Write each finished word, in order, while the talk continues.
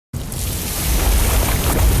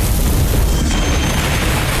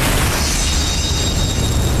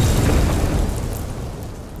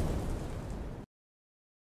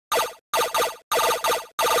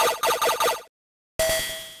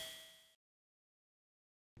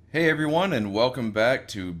Hey everyone, and welcome back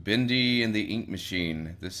to Bendy and the Ink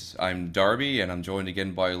Machine. I'm Darby, and I'm joined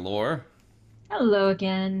again by Lore. Hello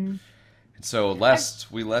again. And so I,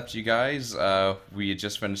 last we left you guys, we had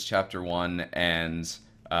just finished chapter one, and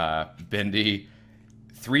Bendy,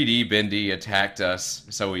 3D Bendy, attacked us.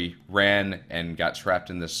 So we ran and got trapped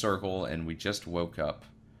in this circle, and we just woke up.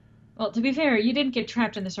 well, to be fair, you didn't get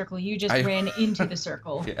trapped in the circle. You just I, ran into the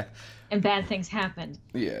circle, yeah, and bad things happened.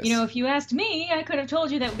 yes. If you asked me, I could have told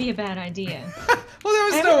you that would be a bad idea. Well, there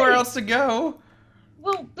was I nowhere really, else to go.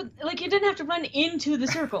 well, but like you didn't have to run into the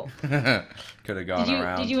circle. Could have Did gone you did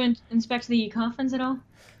around. you inspect the coffins at all?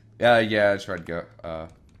 Yeah, I tried go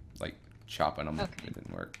like chopping them. Okay. It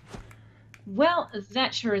didn't work. Well,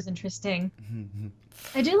 that sure is interesting.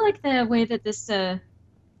 I do like the way that this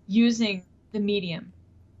using the medium.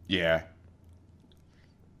 Yeah.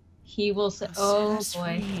 He will say, I'll "Oh set us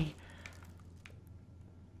boy, free.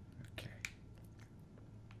 Okay.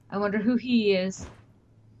 I wonder who he is."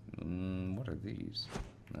 What are these?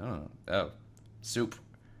 Oh, soup.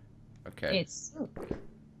 Okay. It's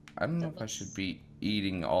I don't know that if I should looks. be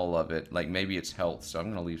eating all of it. Like maybe it's health, so I'm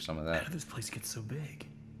gonna leave some of How that. did this place get so big?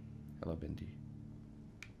 Hello, Bendy.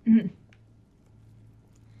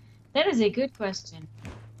 That is a good question.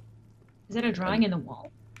 Is that a drawing in the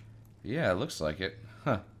wall? Yeah, it looks like it.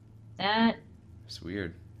 Huh. That It's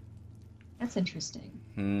weird. that's interesting.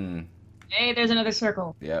 Hmm. Hey, there's another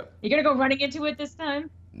circle. Yep. You gonna go running into it this time?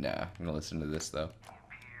 Nah, I'm gonna listen to this though. He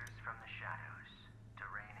appears from the shadows to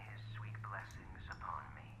rain his sweet blessings upon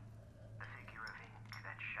me. The figure of ink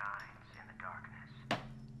that shines in the darkness.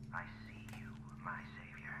 I see you, my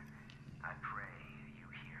savior. I pray you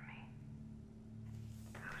hear me.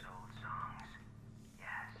 Those old songs,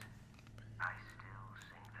 yes, I still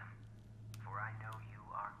sing them. For I know you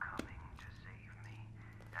are coming to save me,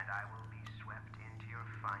 and I will be swept into your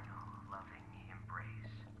final loving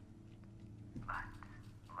embrace. But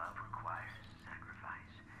love requires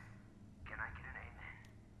sacrifice. Can I get an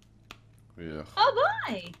amen? Yeah. Oh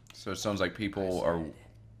boy! So it sounds like people are.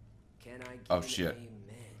 Can I get Oh shit. an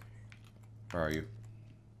Where are you?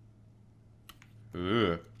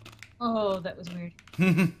 Oh, that was weird.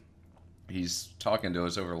 Ugh. He's talking to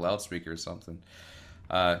us over loudspeaker or something.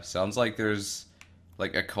 Sounds like there's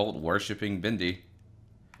like a cult worshipping Bendy.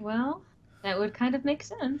 Well, that would kind of make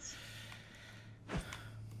sense.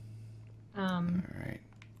 Alright.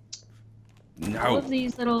 All of No!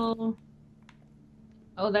 these little.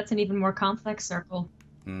 Oh, that's an even more complex circle.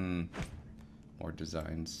 Hmm. More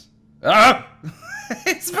designs. Ah!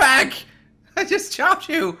 It's back! I just chopped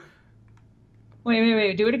you!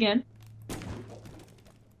 Wait. Do it again.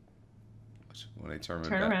 When I turn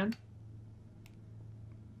Turn around.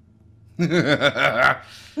 back.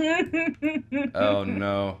 Oh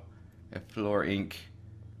no. A floor ink.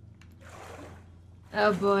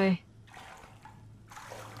 Oh boy.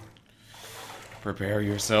 Prepare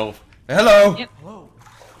yourself. Hello! Yep. Hello?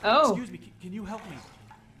 Oh. Excuse me, can you help me?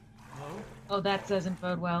 Hello? Oh, that doesn't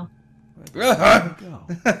bode well. Where'd you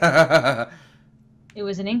go? It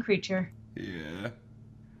was an ink creature. Yeah.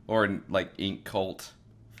 Or like ink cult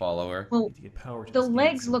follower. Well, Need to get power to the this gate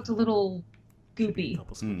legs looked a somehow. little Should be a goopy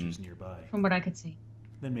couple switches nearby. from what I could see.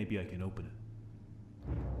 Then maybe I can open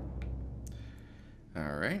it.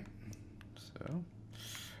 Alright. So.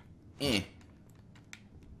 Eh.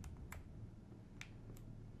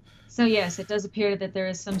 So yes, it does appear that there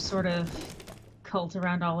is some sort of cult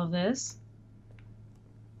around all of this.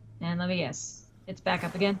 And let me guess, it's back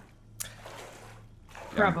up again?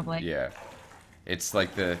 Probably. Yeah. It's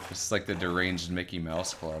like the deranged Mickey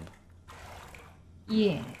Mouse Club.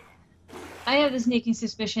 Yeah. I have the sneaking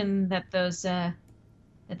suspicion that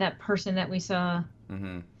that person that we saw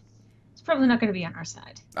Mm-hmm. is probably not going to be on our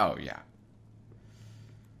side. Oh yeah.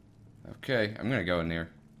 Okay, I'm gonna go in there.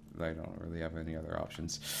 I don't really have any other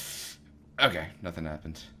options. Okay, nothing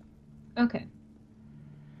happened. Okay.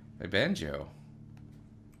 A banjo.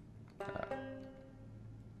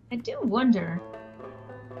 I do wonder.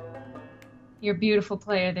 You're a beautiful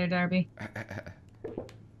player there, Darby.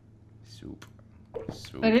 Soup.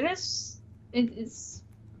 Soup. But it's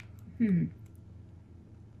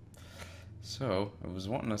So, I was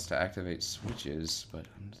wanting us to activate switches, but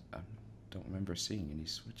I don't remember seeing any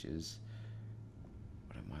switches.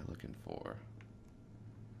 What am I looking for?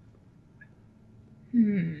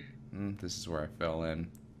 This is where I fell in.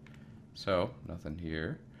 So, nothing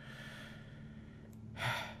here.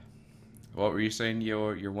 What were you saying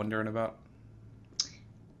you're wondering about?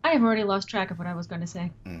 I have already lost track of what I was going to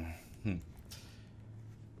say. Hmm.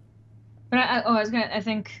 But I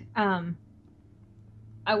think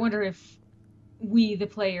I wonder if we, the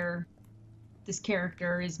player, this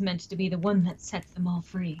character is meant to be the one that sets them all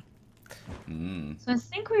free. Mm. So I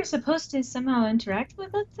think we're supposed to somehow interact with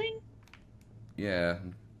that thing. Yeah,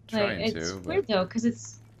 I'm Like, trying it's to, but weird though, because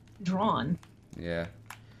it's drawn. yeah,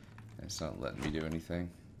 it's not letting me do anything.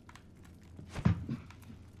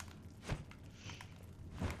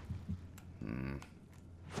 Hmm.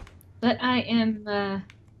 But I am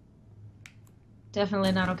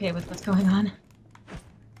definitely not okay with what's going on.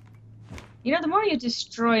 You know, the more you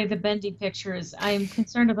destroy the Bendy pictures, I'm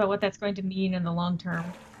concerned about what that's going to mean in the long term.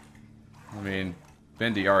 I mean,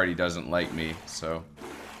 Bendy already doesn't like me, so.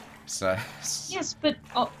 Yes, but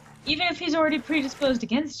even if he's already predisposed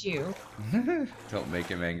against you. Don't make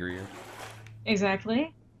him angrier.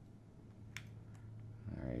 Exactly.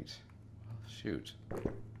 Alright. Well, shoot.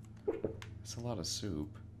 That's a lot of soup.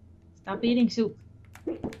 Stop eating soup.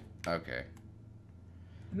 Okay.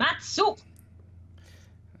 Not soup!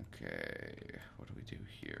 Okay. What do we do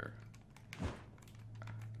here?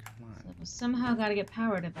 Come on. So we somehow got to get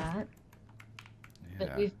power to that. Yeah.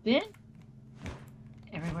 But we've been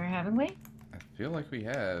everywhere, haven't we? I feel like we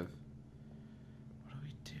have. What do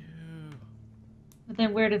we do? But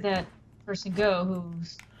then where did that person go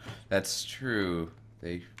who's That's true.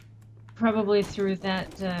 They. probably through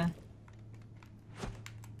that,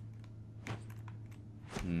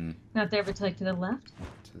 not there, but like to the left?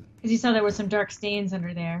 Because you saw there were some dark stains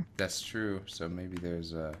under there. That's true. So maybe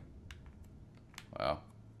there's a. Wow.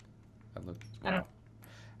 I looked. I don't-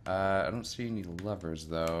 I don't see any levers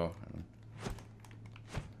though.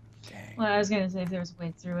 Dang. Well, I was gonna say if there was a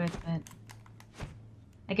way through it, but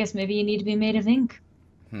I guess maybe you need to be made of ink.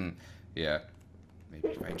 Yeah. Maybe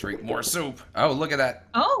if I drink more soup. Oh, look at that.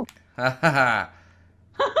 Oh! Ha ha ha.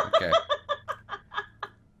 Okay.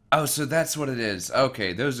 Oh, so that's what it is.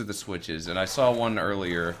 Okay, those are the switches, and I saw one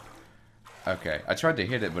earlier. Okay, I tried to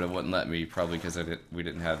hit it, but it wouldn't let me, probably because we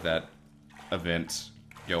didn't have that event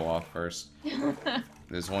go off first.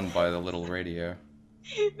 There's one by the little radio.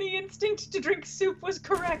 The instinct to drink soup was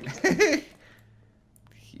correct.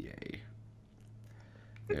 Yay.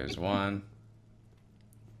 There's one.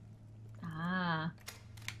 Ah,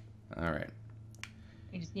 Alright.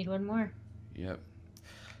 we just need one more. Yep.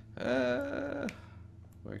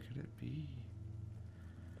 Where could it be?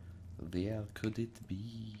 Where could it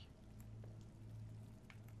be?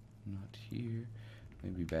 Not here.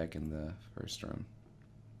 Maybe back in the first room.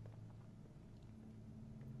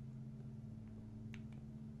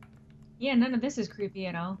 Yeah, none of this is creepy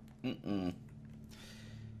at all. Mm-mm.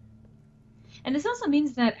 And this also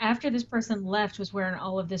means that after this person left was where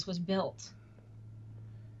all of this was built.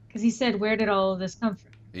 Because he said, where did all of this come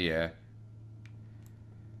from? Yeah.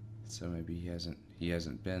 So maybe he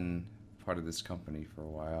hasn't been part of this company for a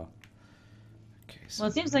while. Okay. So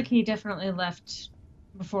Well, it seems like he definitely left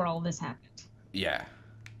before all this happened. yeah.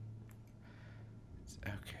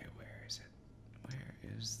 Okay, where is it?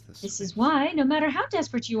 Where is the This switch? is why, no matter how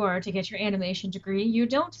desperate you are to get your animation degree, you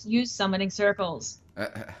don't use summoning circles.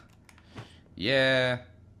 Yeah,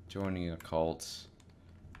 joining a cult,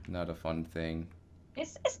 not a fun thing.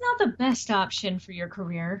 It's not the best option for your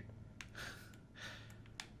career.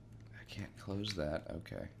 I can't close that.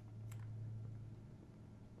 Okay.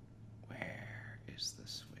 Where is the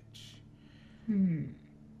switch?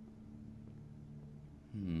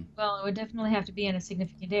 Well, it would definitely have to be in a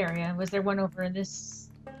significant area. Was there one over in this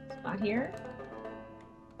spot here?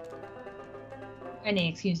 Any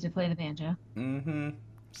excuse to play the banjo.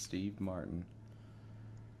 Steve Martin.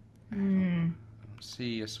 I Hmm. don't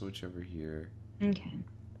see a switch over here. Okay.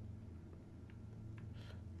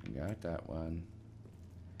 Got that one.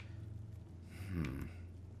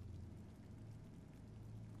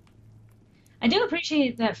 I do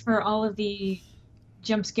appreciate that for all of the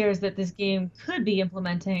jump scares that this game could be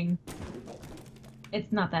implementing,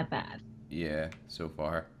 it's not that bad Yeah, so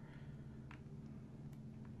far.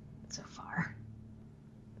 so far.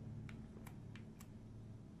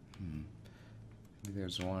 Maybe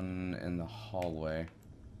there's one in the hallway.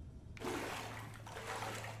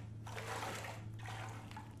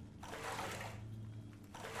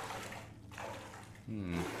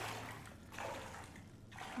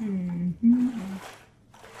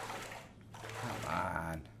 Come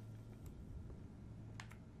on.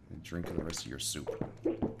 And drink the rest of your soup.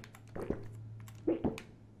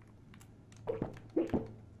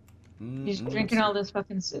 He's drinking all this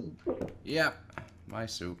fucking soup. Yep, my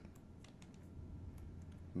soup.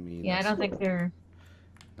 Me, Yeah, I don't think they're...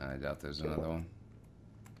 I doubt there's another one.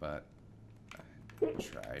 But I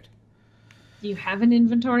tried. Do you have an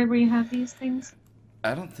inventory where you have these things?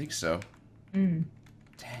 I don't think so. Mm.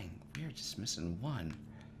 Dang, we're just missing one.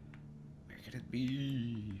 Where could it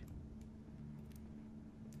be?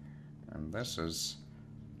 And this is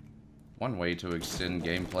one way to extend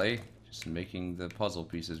gameplay, just making the puzzle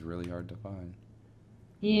pieces really hard to find.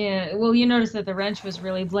 Yeah, well, you noticed that the wrench was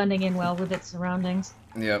really blending in well with its surroundings.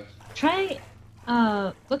 Yep. Try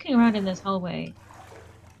looking around in this hallway.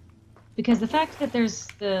 Because the fact that there's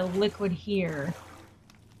the liquid here,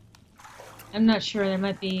 I'm not sure. There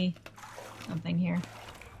might be something here.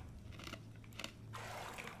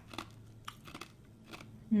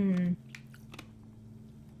 Hmm.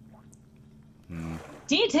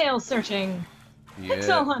 Detail searching! Yeah.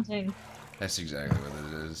 Pixel hunting! That's exactly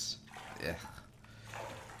what it is. Yeah.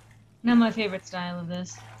 Not my favorite style of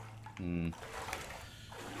this.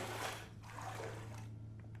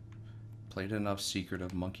 Played enough Secret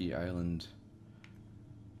of Monkey Island.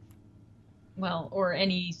 Well, or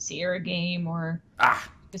any Sierra game or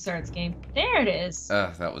LucasArts game. There it is!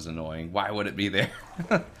 That was annoying. Why would it be there?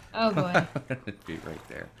 Oh boy. It'd be right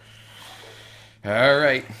there.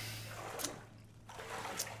 Alright.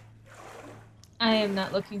 I am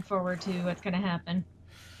not looking forward to what's going to happen.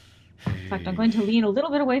 In fact, I'm going to lean a little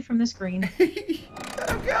bit away from the screen.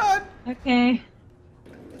 Oh god! Okay.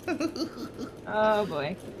 Oh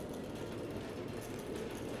boy.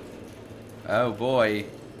 Oh boy.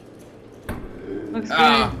 Looks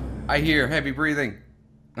good. I hear heavy breathing.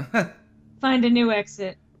 Find a new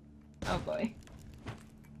exit. Oh boy.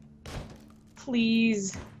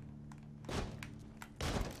 Please.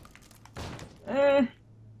 Yeah.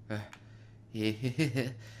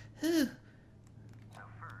 So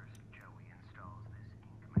first, Joey installs this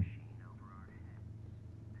ink machine over our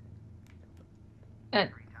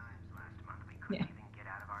head. 3 times last month we couldn't even get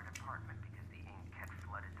out of our department because the ink had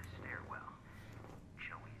flooded the stairwell.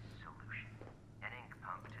 Joey's solution: an ink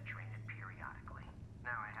pump to drain it periodically.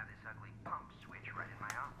 Now I have this ugly pump switch right in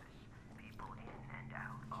my office. People in and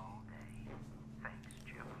out all day. Thanks,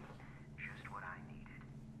 Joey. Just what I needed.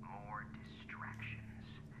 More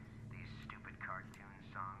distractions. These stupid cartoon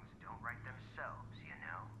songs don't write themselves, you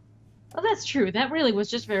know? Oh, that's true. That really was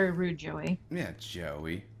just very rude, Joey. Yeah,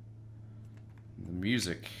 Joey. The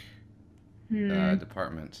music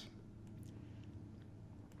department.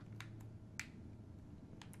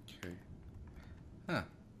 Okay. Huh.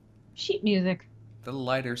 Sheet music. The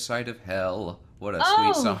Lighter Side of Hell. What a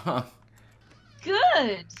Oh! sweet song.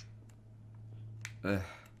 Good! Ugh.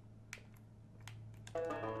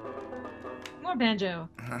 More banjo.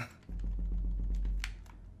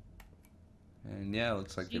 And yeah, it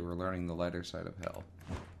looks like they were learning the lighter side of hell.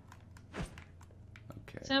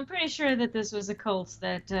 Okay. So I'm pretty sure that this was a cult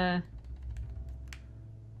that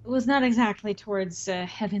was not exactly towards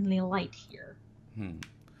heavenly light here.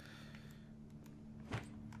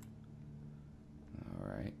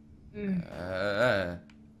 Alright. Mm.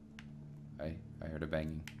 I heard a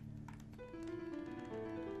banging.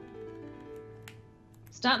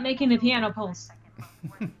 Stop making the piano pulse.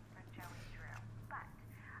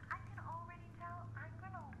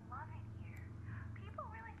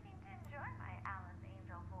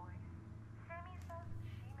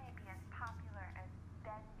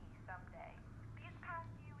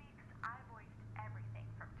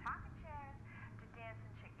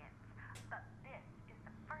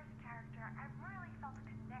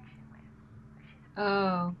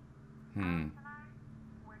 Oh.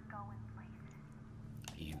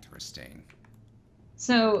 Interesting.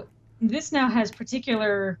 So this now has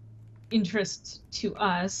particular interest to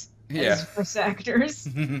us as voice actors.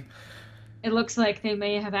 It looks like they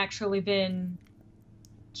may have actually been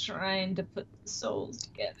trying to put the souls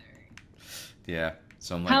together. Yeah,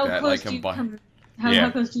 something like that. Like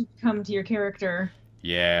how close do you come to your character?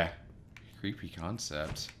 Yeah. Creepy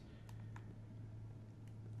concept.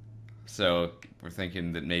 So we're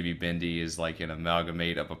thinking that maybe Bendy is like an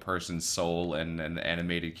amalgamate of a person's soul and an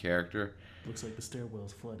animated character. Looks like the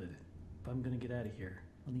stairwell's flooded. If I'm gonna get out of here,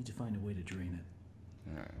 I'll need to find a way to drain it.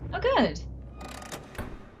 Oh, good.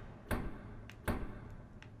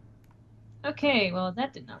 Okay, well,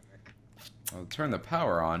 that did not work. I'll turn the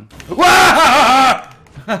power on. Oh,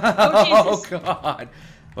 Oh, God.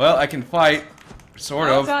 Well, I can fight. Sort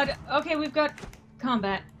of. Oh, God. Okay, we've got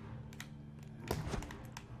combat.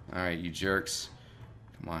 Alright, you jerks.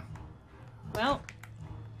 Come on. Well.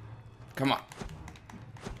 Come on.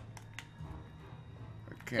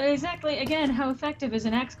 So Okay. exactly, again, how effective is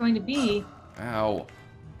an axe going to be? Ow.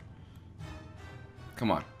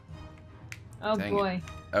 Come on. Oh, Dang boy.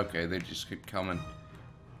 it. Okay, they just keep coming.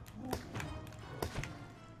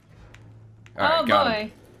 Alright, Oh, got boy.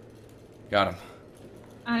 him. Got him.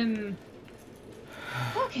 I'm...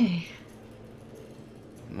 Okay.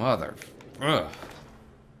 Mother. Ugh.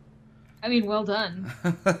 I mean, well done.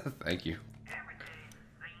 Thank you. Every day, the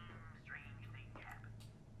same strange thing happens.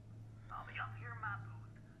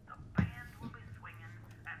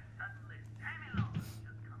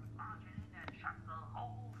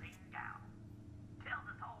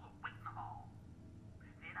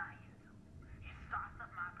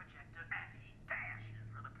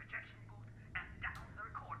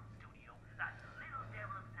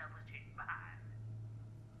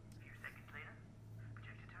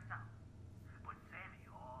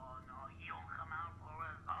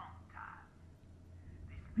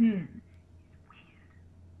 Hmm. Weird.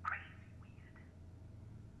 Crazy weird.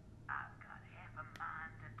 I've got half a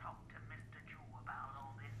mind to talk to Mr. Drew about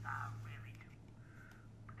all this, I really do.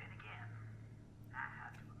 But then again, I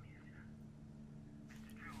have to admit, Mr.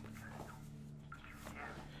 Drew's got his own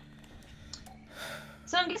peculiarities.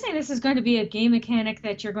 So I'm guessing this is going to be a game mechanic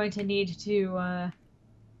that you're going to need to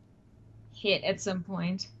hit at some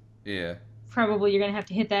point. Yeah. Probably you're going to have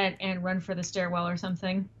to hit that and run for the stairwell or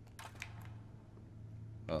something.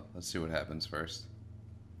 Well, let's see what happens first.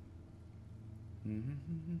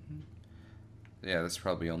 Yeah, this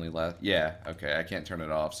probably only lasts. Yeah, okay, I can't turn it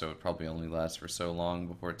off, so it probably only lasts for so long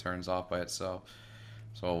before it turns off by itself.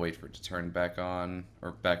 So I'll wait for it to turn back on,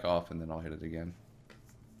 or back off, and then I'll hit it again.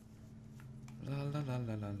 La la la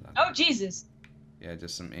la la la. Oh, Jesus! Yeah,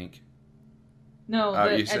 just some ink. No, Oh,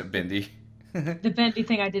 you said Bendy. the bendy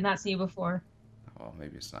thing I did not see before. Well,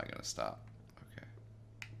 maybe it's not gonna stop. Okay.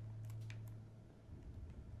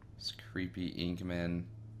 This creepy Inkman.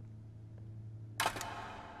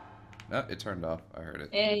 No, it turned off. I heard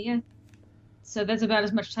it. Yeah. So that's about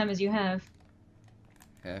as much time as you have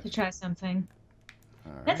Yeah. to try something.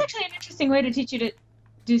 All right. That's actually an interesting way to teach you to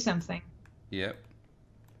do something. Yep.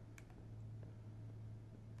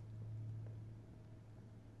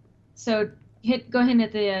 So go ahead and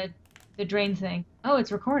hit the drain thing. Oh,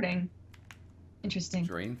 it's recording. Interesting.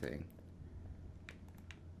 Drain thing.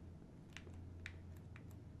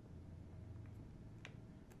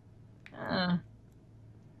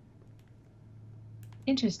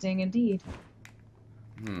 Interesting indeed.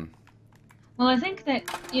 Hmm. Well, I think that,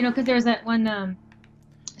 because there's that one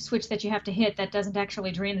switch that you have to hit that doesn't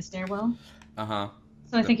actually drain the stairwell. Uh-huh.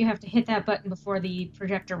 So I think you have to hit that button before the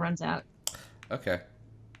projector runs out. Okay.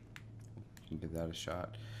 You can give that a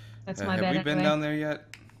shot. That's my have bad we been anyway. down there yet?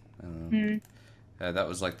 I don't know. Hmm. That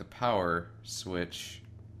was like the power switch.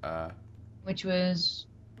 Which was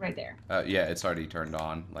right there. Yeah, it's already turned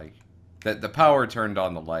on. Like, the power turned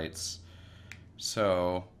on the lights.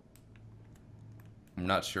 So, I'm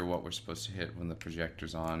not sure what we're supposed to hit when the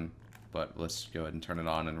projector's on. But let's go ahead and turn it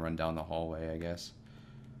on and run down the hallway, I guess.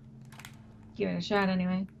 Give it a shot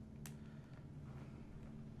anyway.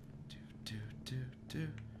 Do.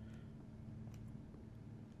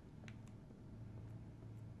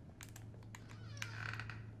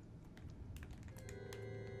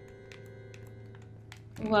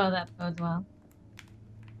 Well, that bodes well.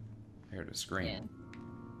 I heard a scream. Yeah.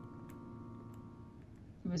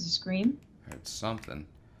 It was a scream? I heard something.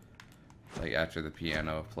 Like after the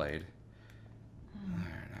piano played.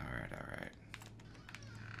 Alright.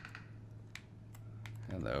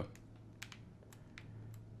 Hello.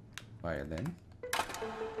 Violin.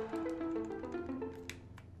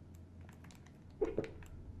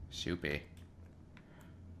 Soupy.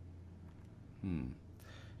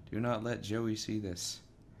 Do not let Joey see this.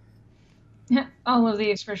 All of the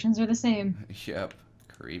expressions are the same. Yep.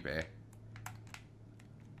 Creepy. Okay.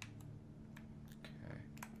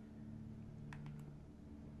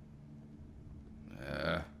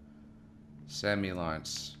 Sammy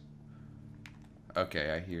Lawrence.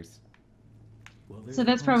 Okay, I hear. Well, So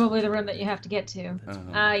that's probably the room that you have to get to.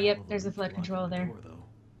 Yep, there's a flood blocking control the there. door, though.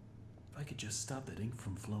 If I could just stop that ink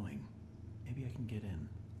from flowing, maybe I can get in.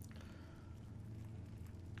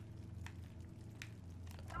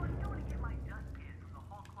 I was going to get my dustpan from the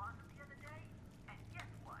hall closet the other day, and guess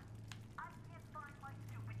what? I can't find my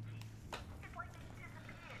stupid key. It's like they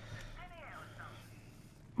disappeared into thin air or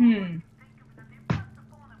something. Think of it, they must have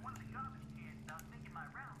fallen in one of the garbage cans I was making my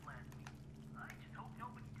rounds last week. I just hope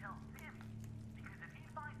nobody tells Sammy, because if he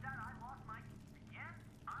finds out I lost my keys again,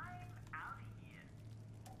 I'm out of here.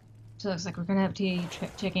 So it looks like we're gonna have to be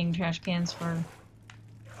checking trash cans for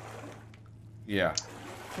Yeah.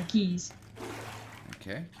 keys.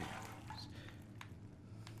 Okay.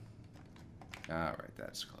 Alright,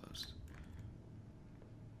 that's closed.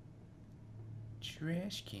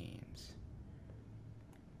 Trash cans.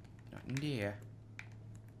 Nothing there.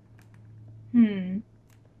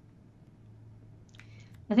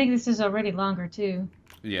 I think this is already longer too.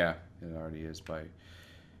 Yeah, it already is by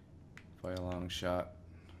a long shot.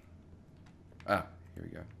 Ah, here we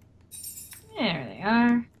go. There they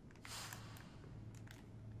are.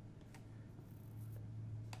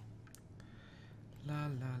 La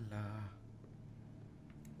la la.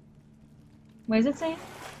 What does it say?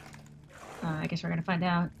 I guess we're gonna find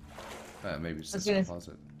out. Maybe it's I was this gonna-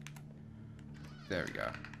 closet. There we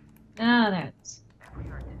go. Ah, there it is.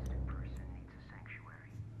 Every artistic person needs a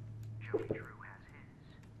sanctuary. Joey Drew has his,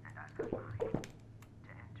 and I've got mine. To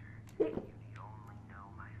enter, you need only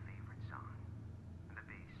know my favorite song. The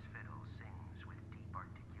bass fiddle sings with deep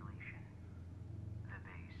articulation. The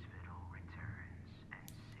bass fiddle returns and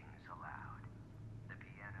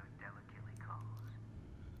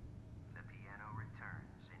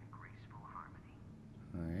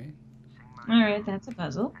Alright, that's a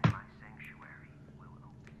puzzle. and my sanctuary will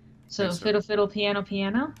open. So, Okay, so- fiddle, fiddle, piano,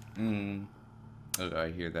 piano. Oh,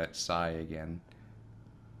 I hear that sigh again.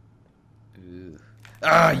 Ugh.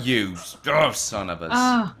 Ah, you! Oh, son of a...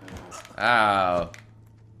 Ah, Ow.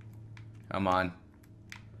 Come on.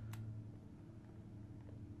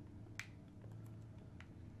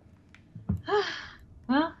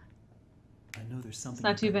 well, I know there's something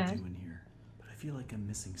not I've too gotta bad. do in here, but I feel like I'm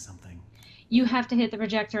missing something. you have to hit the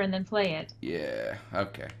projector and then play it. Yeah,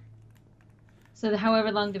 okay. So,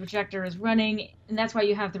 however long the projector is running, and that's why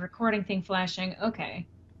you have the recording thing flashing. Okay.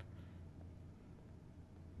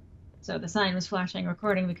 So the sign was flashing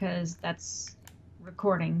recording because that's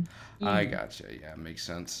recording. I gotcha. Yeah, makes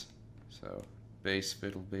sense. So, bass,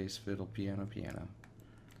 fiddle, piano, piano.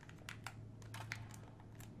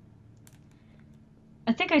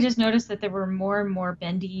 I think I just noticed that there were more and more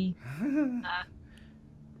bendy,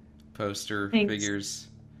 Poster things. figures.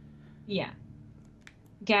 yeah,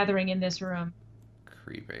 gathering in this room.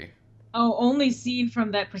 Creepy. Oh, only seen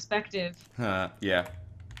from that perspective. Yeah.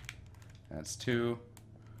 That's 2.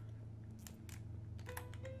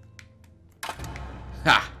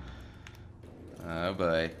 Ha! Oh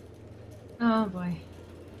boy. Oh boy.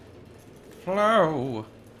 Flow!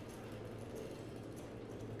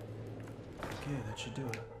 Okay, that should do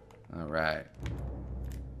it. Alright.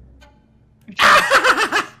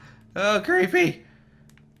 Oh, creepy!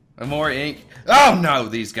 More ink. Oh no,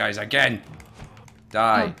 these guys again!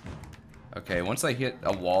 Die. Okay, once they hit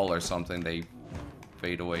a wall or something, they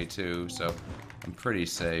fade away too, so I'm pretty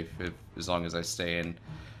safe as long as I stay in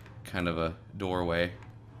kind of a doorway.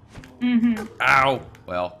 Mm-hmm. Ow!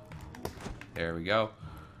 Well, there we go.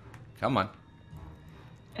 Come on.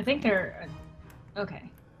 I think they're okay.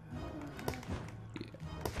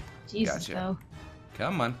 Jesus, Gotcha. though.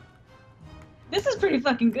 Come on. This is pretty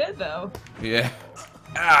fucking good, though. Yeah.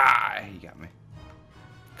 Ah, he got me.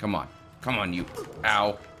 Come on. Come on, you.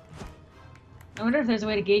 Ow. I wonder if there's a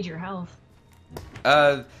way to gauge your health.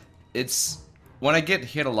 It's when I get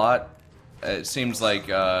hit a lot, it seems like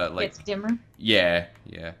It's dimmer. yeah.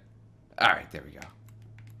 All right, there we go.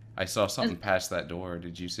 I saw something past that door.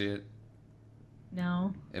 Did you see it?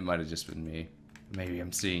 No. It might have just been me. Maybe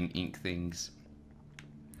I'm seeing ink things.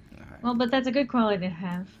 All right. Well, but that's a good quality to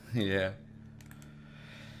have. Yeah.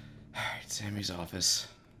 Alright, Sammy's office.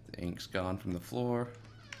 The ink's gone from the floor.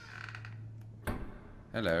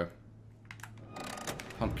 Hello.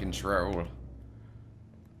 Pump control.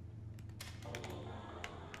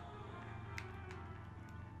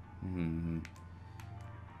 Hmm.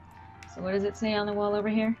 So what does it say on the wall over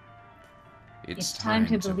here? It's It's time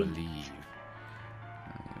time to to believe. believe.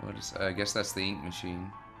 What is? I guess that's the ink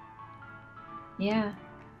machine. Yeah.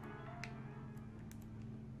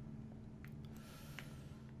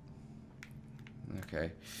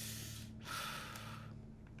 Okay.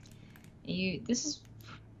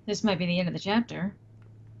 This might be the end of the chapter.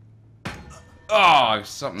 Oh,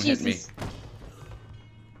 something hit me. Jesus.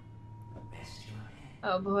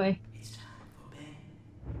 Oh boy.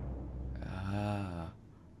 Ah.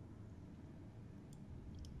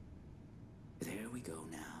 There we go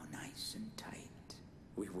now, nice and tight.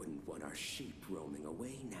 We wouldn't want our sheep roaming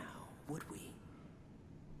away now, would we?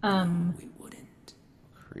 We wouldn't.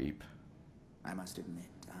 Creep. I must admit,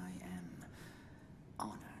 I am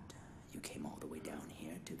honored you came all the way down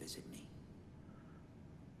here to visit me.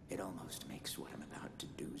 It almost makes what I'm about to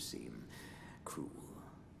do seem cruel.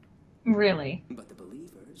 Really? But the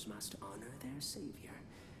believers must honor their savior.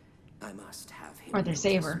 I must have him Or their notice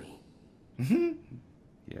saver. me.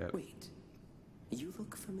 Yeah. Wait, you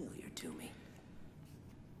look familiar to me.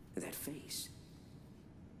 That face.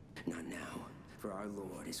 Not now, for our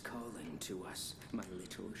Lord is calling to us, my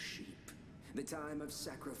little sheep. The time of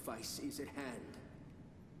sacrifice is at hand.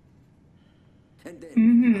 And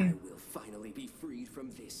then I will finally be freed from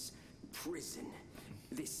this prison,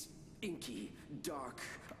 this inky, dark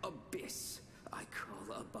abyss I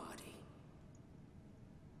call a body.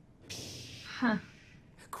 Huh.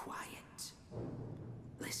 Quiet.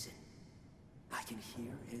 Listen. I can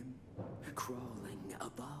hear him crawling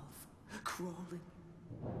above. Crawling.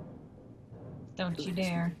 Don't you Let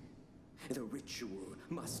dare. me. The ritual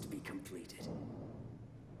must be completed.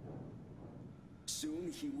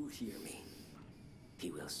 Soon he will hear me. He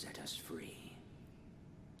will set us free.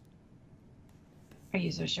 Are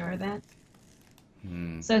you so sure of that?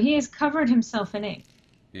 Hmm. So he has covered himself in ink.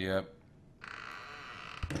 Yep.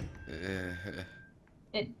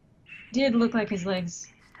 It did look like his legs.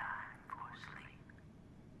 It's time for sleep.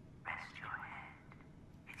 Rest your head.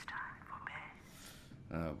 It's time for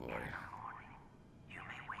bed. Oh boy. In the morning, you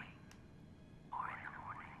may wake. Or in the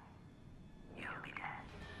morning, you'll be dead.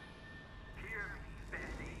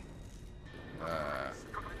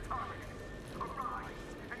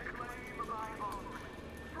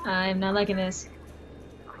 am not liking this.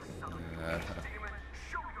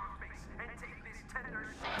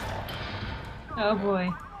 Oh boy.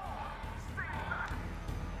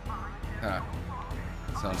 Huh.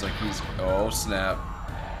 Sounds like he's... Oh, snap.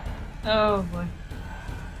 Oh boy.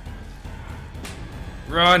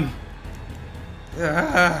 Run!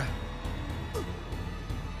 Ah.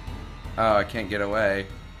 Oh, I can't get away.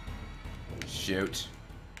 Shoot.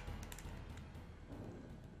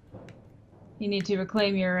 You need to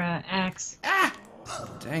reclaim your axe. Ah!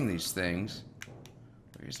 Dang these things.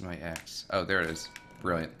 Where's my axe? Oh, there it is.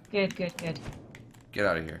 Brilliant. Good, good, good. Get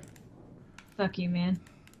out of here. Fuck you, man.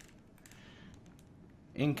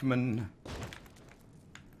 Inkman.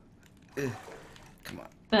 Come on.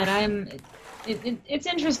 But it's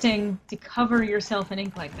interesting to cover yourself in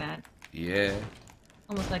ink like that. Yeah.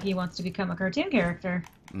 Almost like he wants to become a cartoon character.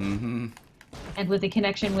 Mm-hmm. And with the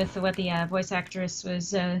connection with what the voice actress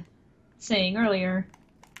was saying earlier,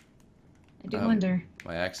 I do wonder.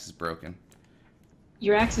 My axe is broken.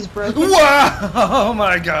 Your axe is broken? Wow! Oh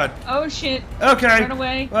my god. Oh shit. Okay. Run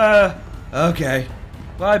away. Okay.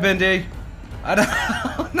 Bye, Bendy. I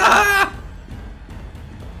don't... No!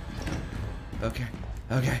 Okay.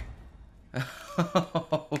 Okay.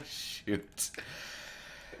 Oh, shoot.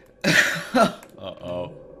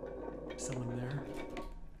 Uh-oh. Someone there?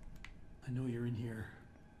 I know you're in here.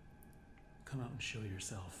 Come out and show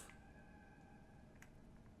yourself.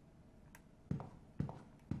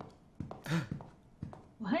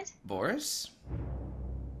 What? Boris?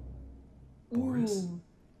 Boris? Ooh.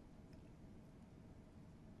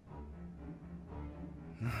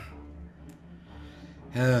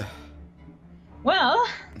 Well.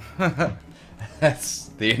 That's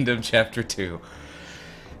the end of chapter 2.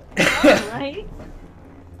 Alright.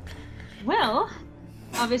 Well,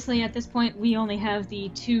 obviously at this point we only have the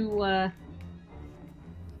two,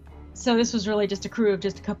 so this was really just a crew of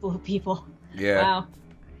just a couple of people. Yeah.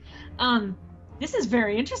 Wow. This is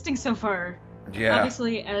very interesting so far. Yeah.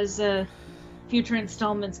 Obviously, as future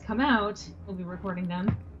installments come out, we'll be recording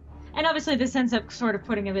them. And obviously this ends up sort of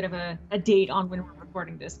putting a bit of a date on when we're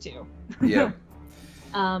recording this too. Yeah.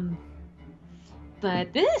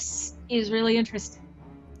 But this is really interesting.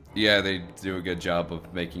 Yeah, they do a good job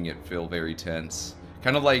of making it feel very tense.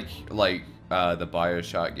 Kind of like the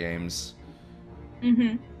BioShock games.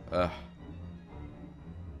 Mm-hmm.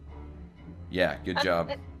 Yeah, good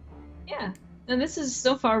job. Yeah. And this is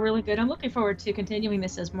so far really good. I'm looking forward to continuing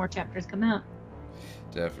this as more chapters come out.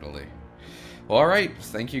 Definitely. Well, alright.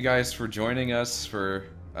 Thank you guys for joining us for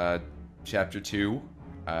chapter 2.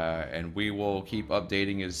 And we will keep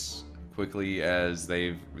updating as quickly as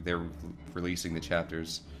they're releasing the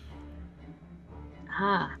chapters.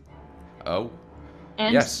 Ah. Oh.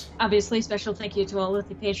 And yes. Obviously, special thank you to all of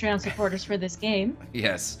the Patreon supporters for this game.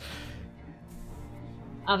 Yes.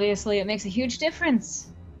 Obviously, it makes a huge difference.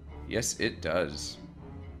 Yes, it does.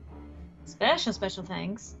 Special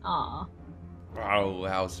thanks. Aw. Oh,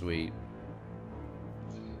 how sweet.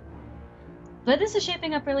 But this is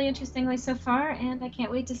shaping up really interestingly so far, and I can't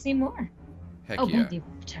wait to see more. Heck oh, yeah. Bendy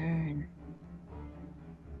will return.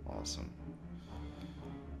 Awesome.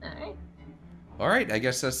 Alright. Alright, I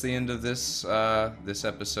guess that's the end of this this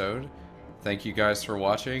episode. Thank you guys for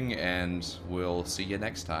watching, and we'll see you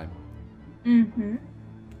next time. Mm-hmm.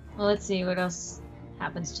 Well, let's see what else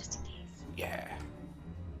happens just in case. Yeah.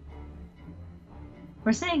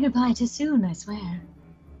 We're saying goodbye too soon, I swear.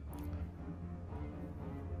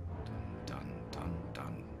 Dun, dun,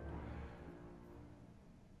 dun.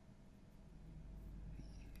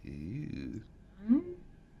 Ew. Hmm?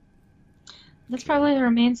 That's probably the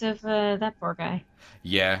remains of that poor guy.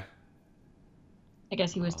 Yeah. I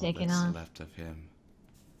guess he was All taken that's off. left of him.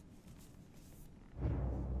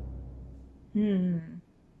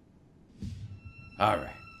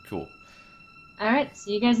 Alright, cool. Alright,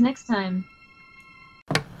 see you guys next time.